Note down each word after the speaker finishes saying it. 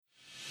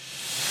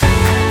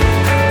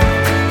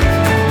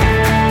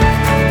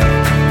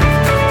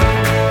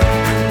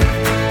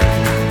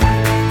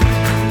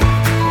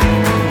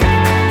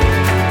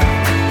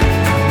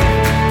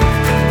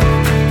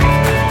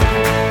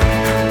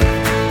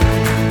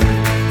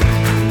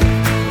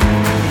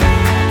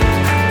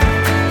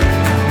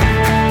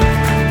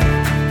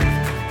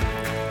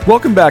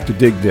Welcome back to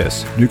Dig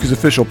This, NUCA's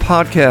official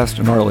podcast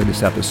and our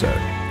latest episode.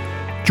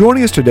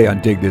 Joining us today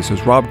on Dig This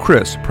is Rob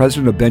Krzys,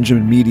 president of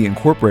Benjamin Media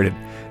Incorporated,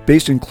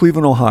 based in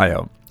Cleveland,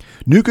 Ohio.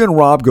 NUCA and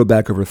Rob go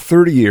back over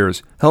 30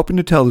 years, helping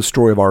to tell the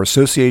story of our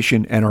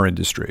association and our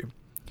industry.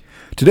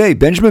 Today,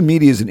 Benjamin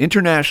Media is an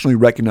internationally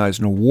recognized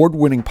and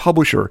award-winning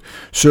publisher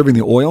serving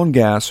the oil and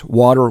gas,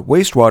 water,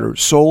 wastewater,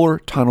 solar,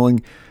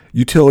 tunneling,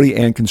 utility,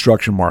 and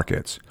construction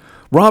markets.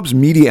 Rob's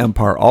media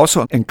empire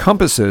also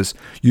encompasses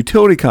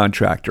Utility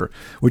Contractor,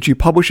 which he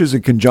publishes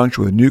in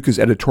conjunction with NUCA's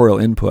editorial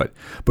input,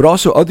 but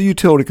also other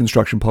utility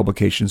construction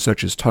publications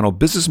such as Tunnel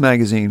Business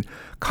Magazine,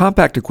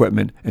 Compact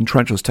Equipment, and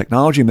Trenchless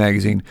Technology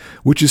Magazine,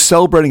 which is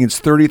celebrating its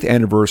 30th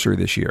anniversary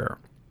this year.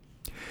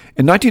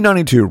 In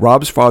 1992,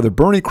 Rob's father,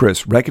 Bernie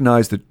Krzys,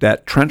 recognized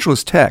that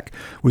trenchless tech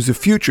was the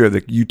future of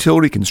the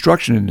utility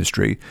construction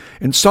industry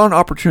and saw an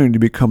opportunity to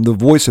become the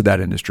voice of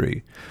that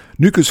industry.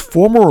 NUCA's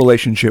formal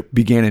relationship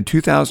began in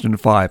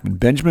 2005 when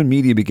Benjamin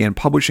Media began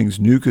publishing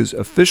NUCA's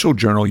official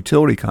journal,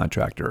 Utility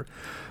Contractor.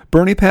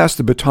 Bernie passed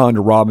the baton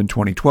to Rob in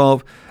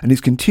 2012, and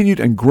he's continued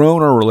and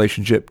grown our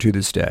relationship to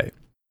this day.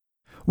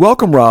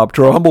 Welcome, Rob,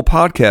 to our humble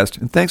podcast,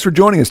 and thanks for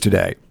joining us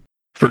today.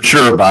 For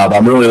sure, Bob.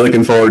 I'm really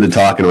looking forward to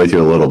talking with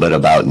you a little bit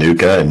about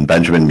NUCA and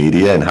Benjamin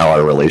Media and how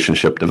our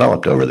relationship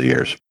developed over the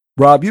years.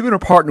 Rob, you've been a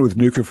partner with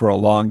NUCA for a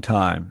long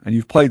time, and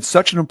you've played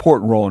such an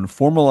important role in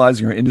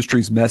formalizing our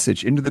industry's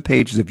message into the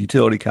pages of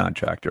Utility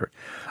Contractor.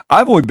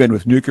 I've only been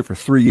with NUCA for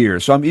 3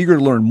 years, so I'm eager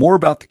to learn more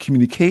about the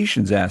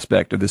communications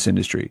aspect of this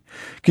industry.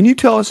 Can you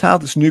tell us how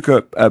this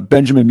NUCA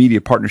Benjamin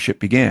Media partnership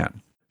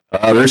began?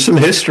 There's some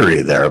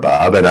history there,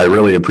 Bob, and I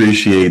really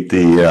appreciate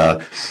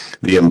the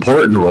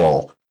important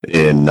role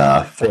in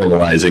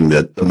formalizing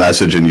the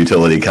message in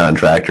Utility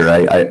Contractor.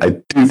 I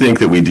do think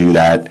that we do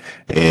that,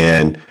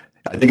 and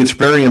I think it's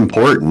very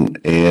important.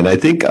 And I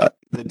think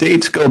the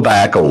dates go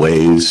back a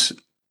ways.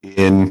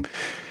 I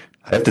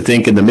have to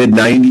think in the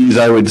mid-'90s,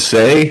 I would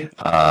say.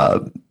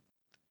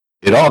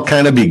 It all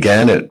kind of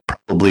began at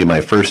probably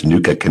my first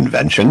NUCA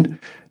convention,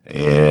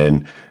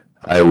 and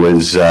I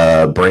was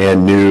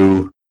brand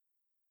new,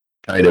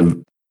 kind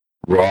of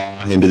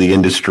raw into the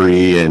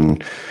industry,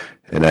 and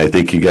I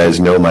think you guys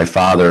know my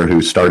father,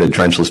 who started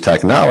Trenchless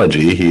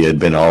Technology. He had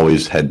been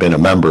a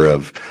member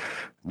of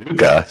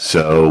NUCA.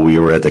 So we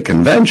were at the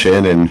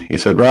convention, and he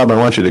said, "Rob, I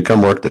want you to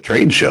come work the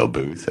trade show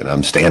booth." And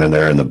I'm standing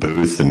there in the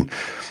booth, and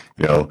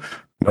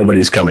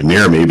nobody's coming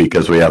near me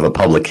because we have a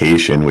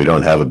publication. We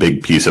don't have a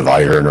big piece of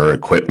iron or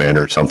equipment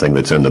or something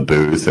that's in the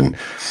booth. And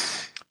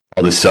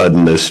all of a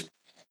sudden, this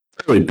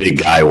really big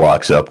guy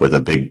walks up with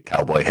a big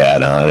cowboy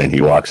hat on, and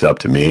he walks up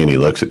to me, and he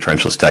looks at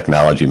Trenchless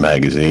Technology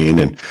Magazine,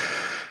 and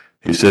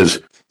he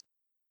says,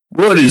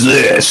 "What is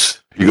this?"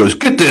 He goes,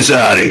 "Get this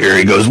out of here."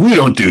 He goes, "We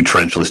don't do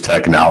trenchless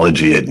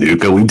technology at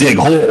NUCA. We dig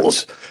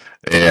holes."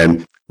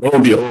 And lo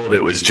and behold,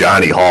 it was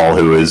Johnny Hall,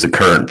 who is the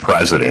current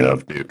president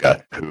of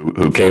NUCA,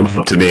 who came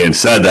up to me and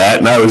said that.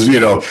 And I was, I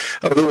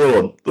was a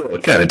little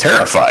kind of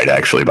terrified,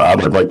 actually,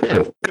 Bob. I'm like,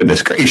 "Oh,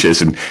 goodness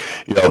gracious." And,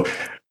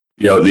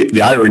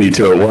 the irony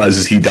to it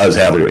was he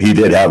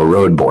did have a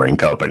road boring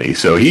company.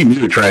 So he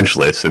knew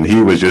trenchless, and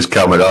he was just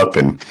coming up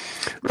and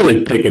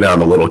really picking on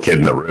the little kid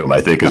in the room, I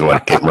think is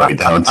what it came right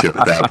down to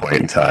at that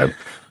point in time.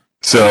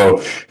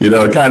 So,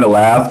 I kind of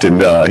laughed,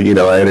 and, I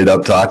ended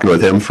up talking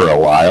with him for a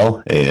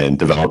while and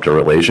developed a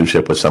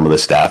relationship with some of the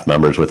staff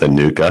members within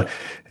NUCA.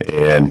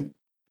 And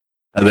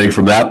I think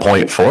from that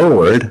point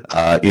forward,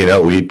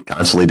 we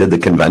constantly did the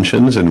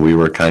conventions, and we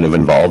were kind of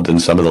involved in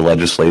some of the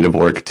legislative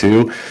work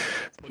too,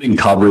 putting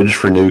coverage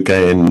for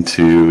NUCA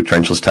into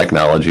Trenchless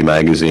Technology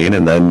Magazine.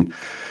 And then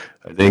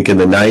I think in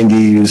the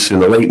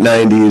late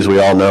 90s, we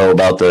all know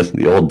about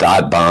the old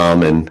dot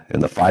bomb and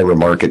the fiber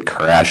market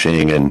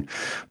crashing and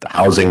the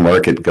housing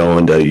market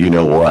going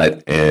to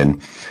what.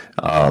 And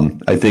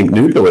I think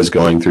NUCA was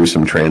going through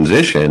some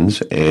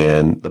transitions,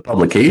 and the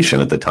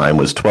publication at the time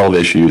was 12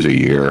 issues a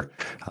year.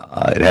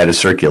 It had a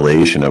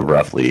circulation of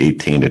roughly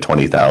 18 to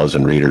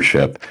 20,000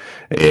 readership.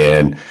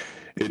 And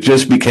it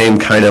just became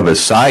kind of a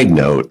side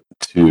note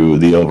to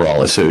the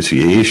overall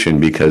association,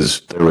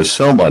 because there was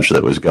so much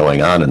that was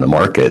going on in the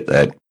market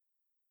that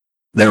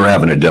they were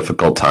having a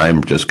difficult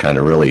time just kind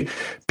of really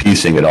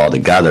piecing it all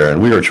together.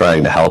 And we were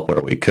trying to help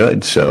where we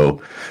could.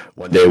 So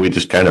one day we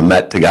just kind of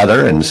met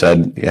together and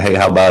said, "Hey,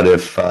 how about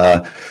if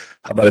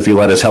you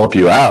let us help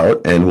you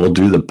out, and we'll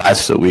do the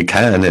best that we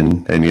can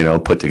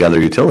and put together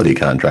Utility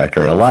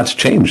Contractor." And a lot's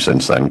changed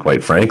since then,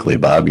 quite frankly,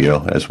 Bob,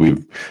 as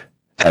we've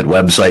had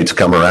websites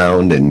come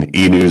around and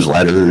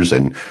e-newsletters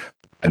and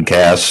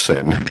podcasts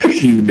and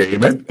you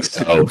name it.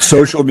 So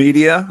social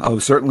media,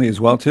 certainly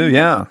as well too.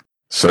 Yeah,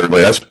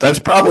 certainly. That's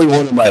probably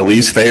one of my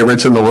least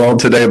favorites in the world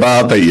today,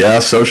 Bob. But yeah,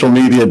 social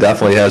media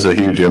definitely has a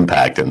huge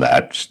impact in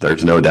that.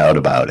 There's no doubt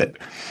about it.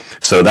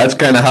 So that's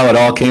kind of how it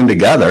all came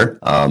together.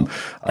 I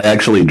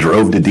actually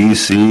drove to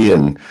DC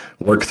and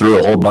worked through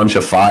a whole bunch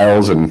of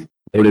files and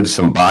loaded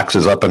some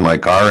boxes up in my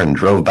car and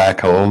drove back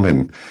home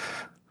and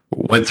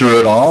went through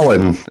it all,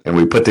 and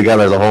we put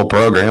together the whole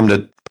program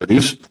to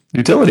produce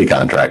Utility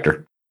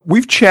Contractor.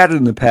 We've chatted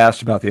in the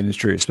past about the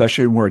industry,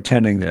 especially when we're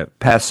attending the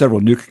past several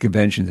NUCA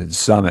conventions and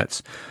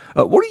summits.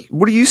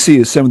 What do you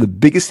see as some of the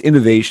biggest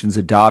innovations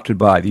adopted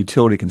by the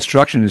utility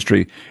construction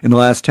industry in the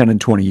last 10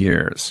 and 20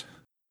 years?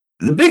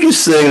 The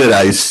biggest thing that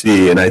I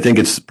see, and I think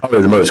it's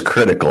probably the most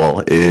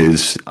critical,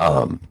 is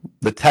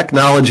the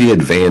technology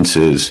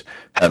advances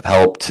have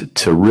helped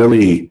to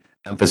really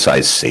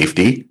emphasize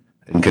safety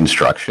in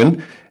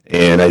construction.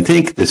 And I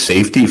think the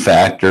safety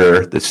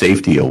factor, the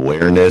safety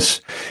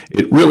awareness,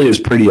 it really is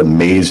pretty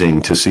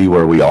amazing to see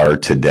where we are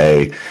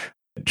today.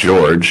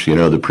 George,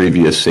 the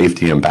previous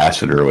safety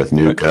ambassador with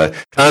NUCA,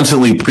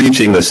 constantly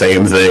preaching the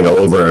same thing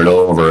over and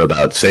over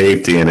about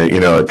safety. And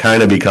it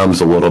kind of becomes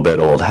a little bit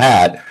old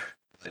hat.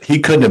 He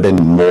couldn't have been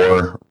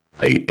more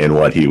right in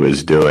what he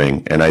was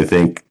doing. And I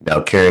think now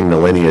carrying the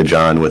lineage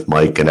on with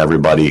Mike and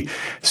everybody,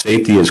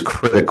 safety is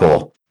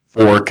critical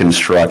for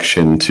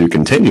construction to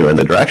continue in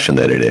the direction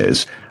that it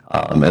is.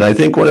 And I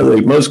think one of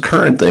the most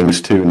current things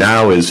too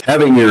now is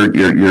having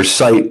your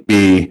site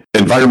be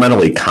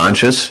environmentally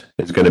conscious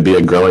is going to be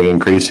a growing,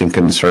 increasing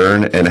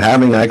concern, and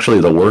having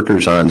actually the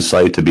workers on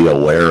site to be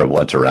aware of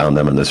what's around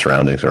them and the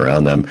surroundings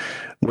around them,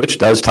 which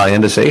does tie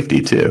into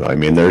safety too. I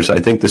mean, I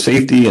think the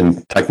safety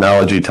and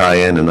technology tie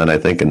in, and then I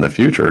think in the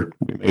future,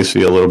 we may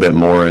see a little bit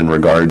more in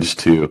regards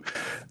to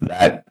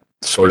that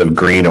sort of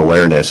green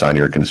awareness on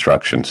your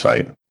construction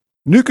site.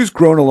 NUCA's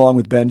grown along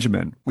with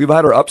Benjamin. We've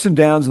had our ups and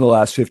downs in the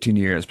last 15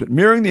 years, but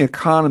mirroring the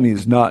economy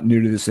is not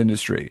new to this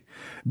industry.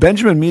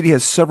 Benjamin Media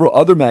has several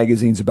other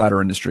magazines about our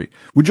industry.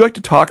 Would you like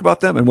to talk about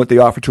them and what they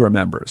offer to our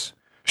members?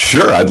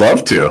 Sure, I'd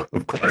love to.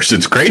 Of course,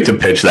 it's great to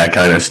pitch that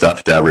kind of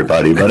stuff to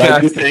everybody. But I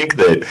do think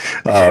that,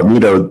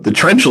 the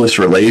trenchless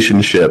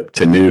relationship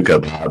to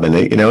NUCA, Bob, and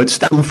it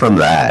stemmed from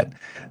that.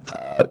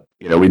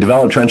 We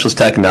developed trenchless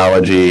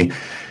technology.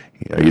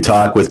 You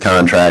talk with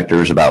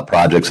contractors about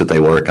projects that they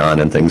work on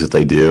and things that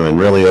they do. And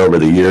really over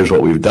the years,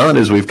 what we've done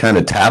is we've kind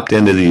of tapped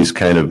into these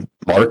kind of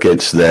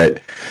markets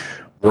that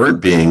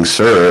weren't being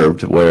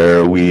served,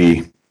 where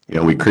we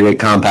create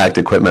Compact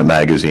Equipment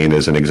Magazine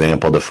as an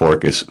example to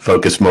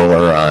focus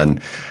more on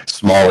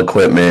small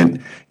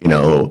equipment,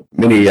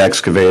 mini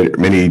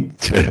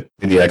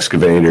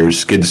excavators,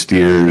 skid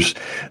steers,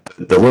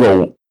 the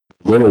little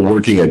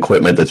working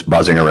equipment that's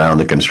buzzing around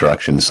the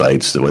construction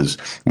sites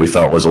we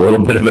felt was a little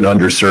bit of an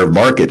underserved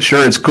market.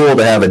 Sure, it's cool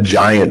to have a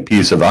giant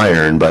piece of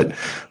iron, but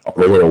all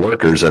the little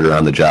workers that are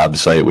on the job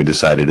site, we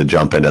decided to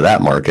jump into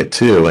that market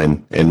too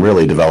and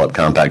really develop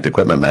Compact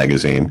Equipment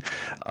Magazine.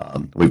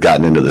 We've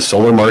gotten into the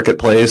solar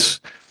marketplace,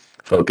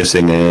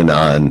 focusing in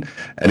on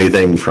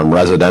anything from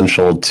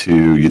residential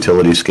to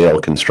utility scale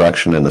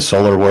construction in the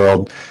solar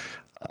world.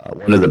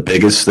 One of the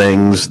biggest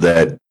things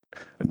that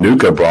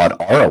NUCA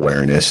brought our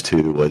awareness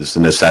to was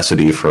the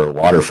necessity for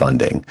water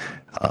funding.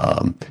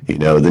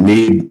 The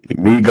need,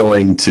 me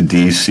going to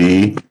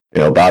DC,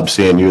 Bob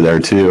seeing you there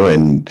too,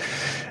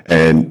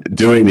 and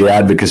doing the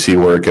advocacy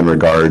work in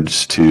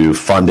regards to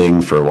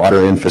funding for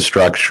water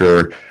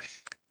infrastructure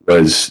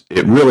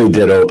it really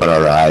did open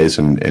our eyes,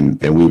 and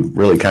we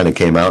really kind of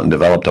came out and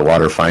developed a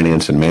water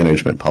finance and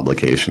management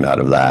publication out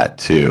of that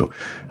too.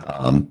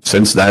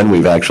 Since then,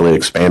 we've actually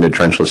expanded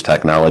trenchless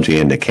technology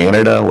into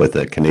Canada with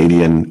a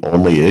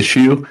Canadian-only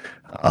issue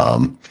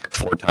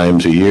 4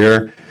 times a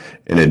year.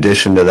 In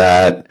addition to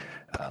that,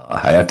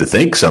 I have to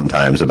think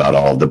sometimes about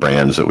all of the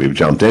brands that we've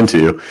jumped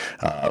into.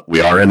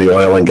 We are in the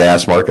oil and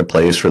gas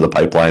marketplace for the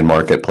pipeline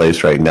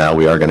marketplace right now.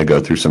 We are going to go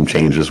through some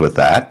changes with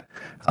that.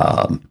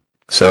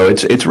 So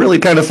it's really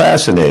kind of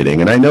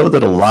fascinating. And I know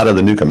that a lot of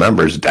the NUCA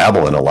members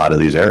dabble in a lot of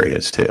these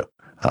areas too.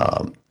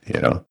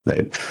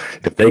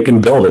 If they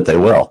can build it, they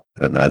will.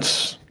 And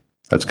that's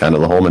kind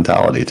of the whole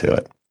mentality to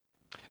it.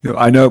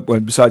 I know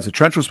besides the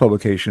trenchless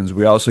publications,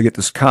 we also get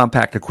this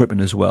compact equipment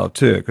as well,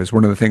 too, because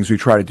one of the things we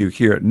try to do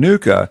here at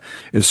NUCA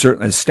is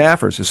certainly, as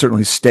staffers, is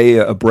certainly stay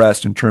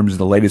abreast in terms of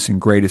the latest and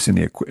greatest in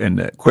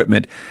the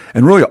equipment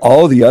and really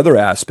all the other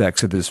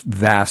aspects of this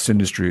vast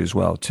industry as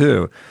well,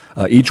 too.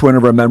 Each one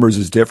of our members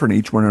is different.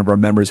 Each one of our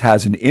members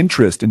has an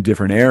interest in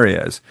different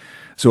areas.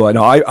 So I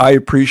know I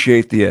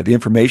appreciate the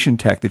information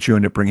tech that you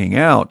end up bringing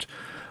out.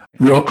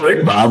 Real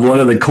quick, Bob,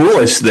 one of the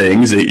coolest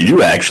things that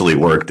you actually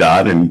worked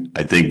on, and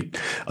I think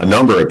a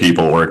number of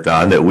people worked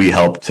on that we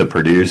helped to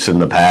produce in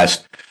the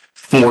past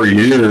 4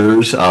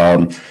 years,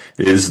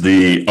 is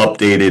the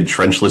updated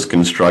trenchless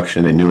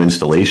construction and new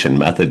installation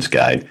methods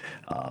guide.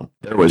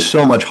 There was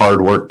so much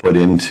hard work put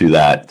into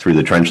that through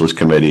the trenchless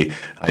committee.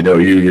 I know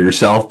you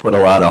yourself put a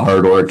lot of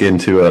hard work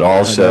into it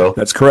also.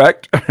 That's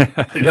correct.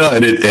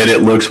 And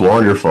it looks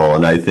wonderful,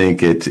 and I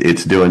think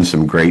it's doing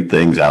some great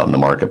things out in the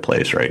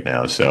marketplace right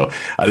now. So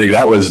I think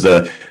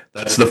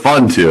that's the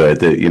fun to it,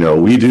 that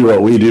we do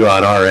what we do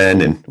on our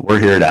end, and we're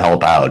here to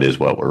help out is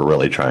what we're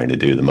really trying to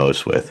do the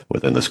most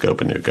within the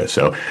scope of NUCA.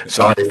 So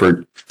sorry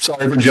for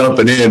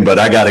jumping in, but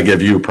I got to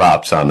give you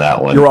props on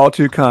that one. You're all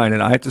too kind,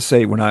 and I have to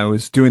say, when I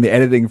was doing the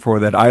editing for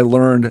that, I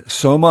learned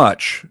so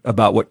much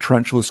about what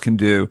trenchless can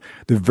do,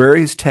 the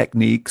various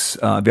techniques.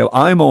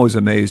 I'm always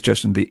amazed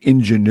just in the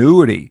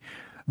ingenuity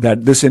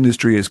that this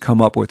industry has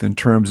come up with in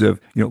terms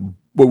of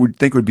what we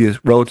think would be a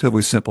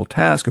relatively simple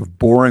task of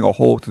boring a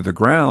hole through the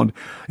ground,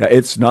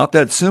 it's not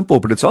that simple,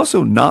 but it's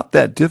also not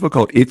that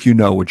difficult if you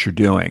know what you're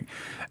doing.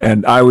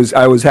 And I was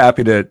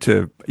happy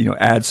to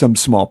add some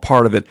small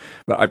part of it,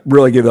 but I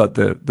really give out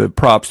the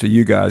props to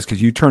you guys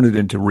because you turned it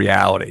into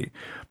reality.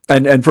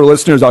 And for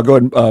listeners, I'll go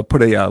ahead and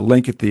put a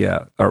link at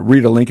the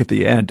read a link at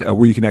the end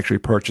where you can actually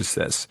purchase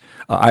this.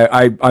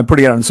 I'm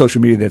putting it on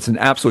social media. That's an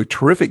absolutely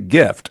terrific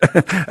gift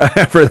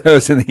for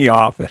those in the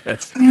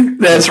office.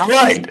 That's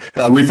right.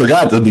 We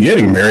forgot at the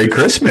beginning. Merry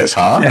Christmas,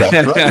 huh?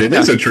 That's right. It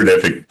is a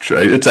terrific,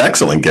 it's an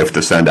excellent gift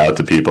to send out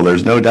to people.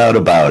 There's no doubt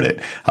about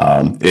it.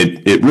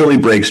 It really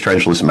breaks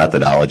trenchless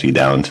methodology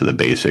down to the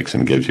basics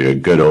and gives you a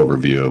good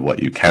overview of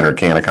what you can or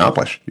can't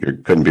accomplish. You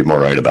couldn't be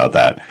more right about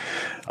that.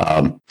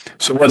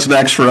 So what's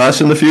next for us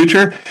in the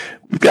future?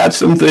 We've got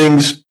some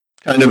things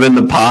kind of in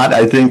the pot,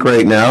 I think,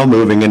 right now,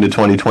 moving into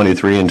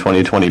 2023 and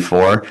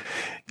 2024.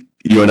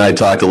 You and I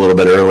talked a little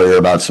bit earlier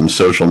about some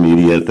social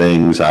media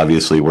things.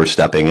 Obviously, we're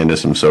stepping into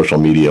some social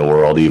media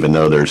world, even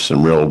though there's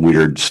some real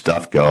weird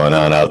stuff going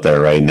on out there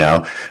right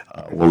now.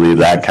 We'll leave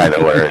that kind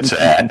of where it's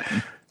at.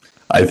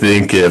 I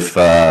think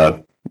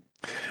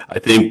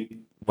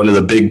one of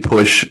the big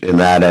push in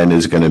that end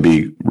is going to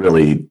be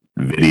really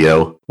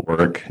video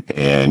work,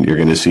 and you're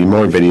going to see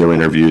more video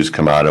interviews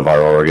come out of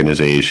our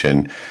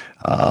organization.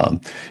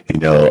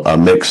 A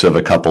mix of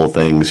a couple of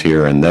things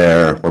here and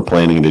there. We're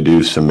planning to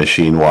do some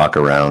machine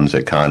walkarounds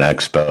at Con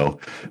Expo,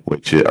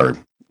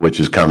 which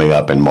is coming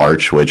up in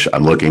March, which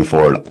I'm looking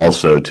forward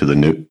also to the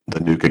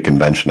NUCA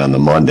convention on the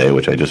Monday,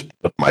 which I just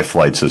booked my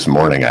flights this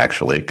morning,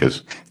 actually,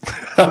 because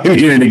I'm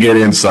needing to get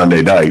in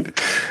Sunday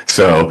night.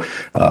 So,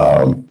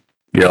 I'm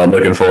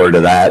looking forward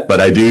to that.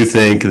 But I do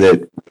think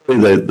that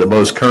the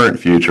most current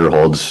future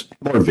holds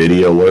more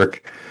video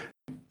work.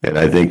 And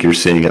I think you're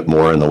seeing it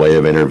more in the way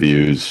of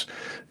interviews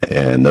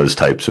and those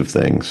types of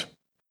things.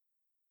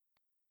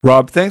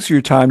 Rob, thanks for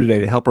your time today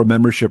to help our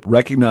membership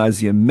recognize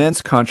the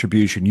immense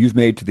contribution you've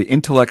made to the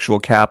intellectual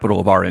capital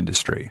of our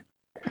industry.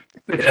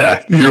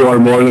 Yeah, you are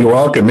more than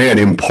welcome, man.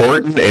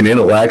 Important and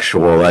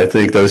intellectual. I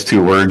think those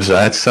two words,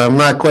 I'm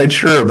not quite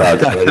sure about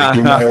that.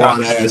 You might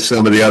want to ask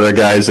some of the other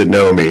guys that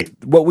know me.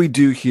 What we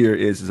do here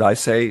is, as I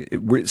say,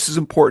 this is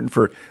important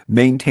for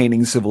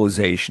maintaining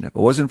civilization. If it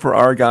wasn't for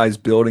our guys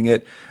building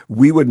it,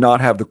 we would not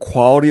have the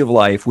quality of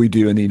life we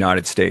do in the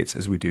United States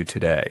as we do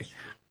today.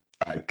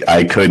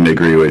 I couldn't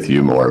agree with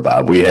you more,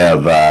 Bob. We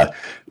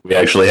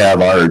actually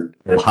have our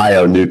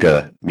Ohio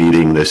NUCA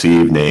meeting this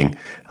evening.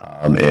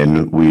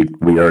 And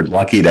we are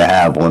lucky to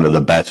have one of the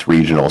best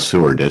regional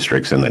sewer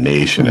districts in the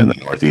nation in the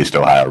Northeast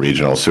Ohio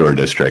Regional Sewer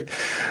District.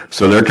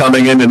 So they're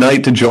coming in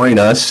tonight to join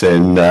us,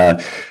 and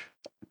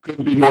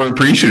couldn't be more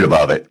appreciative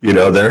of it.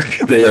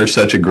 They are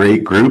such a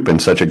great group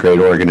and such a great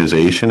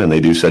organization, and they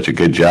do such a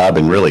good job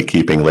in really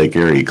keeping Lake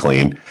Erie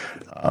clean.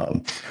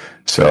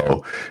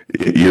 So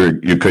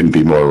you couldn't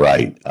be more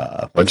right.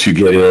 Once you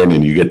get in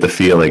and you get the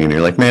feeling, and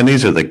you're like, man,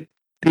 these are the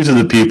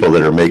people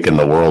that are making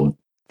the world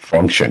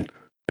function.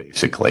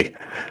 Basically,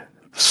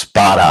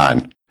 spot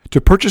on.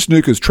 To purchase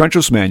NUCA's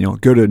Trenchless Manual,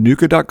 go to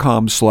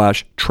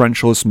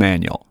nuca.com/trenchless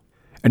manual.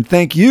 And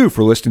thank you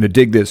for listening to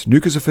Dig This,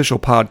 NUCA's official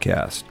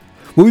podcast.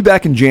 We'll be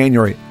back in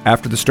January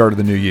after the start of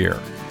the new year.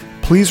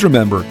 Please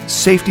remember,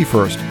 safety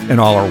first in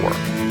all our work.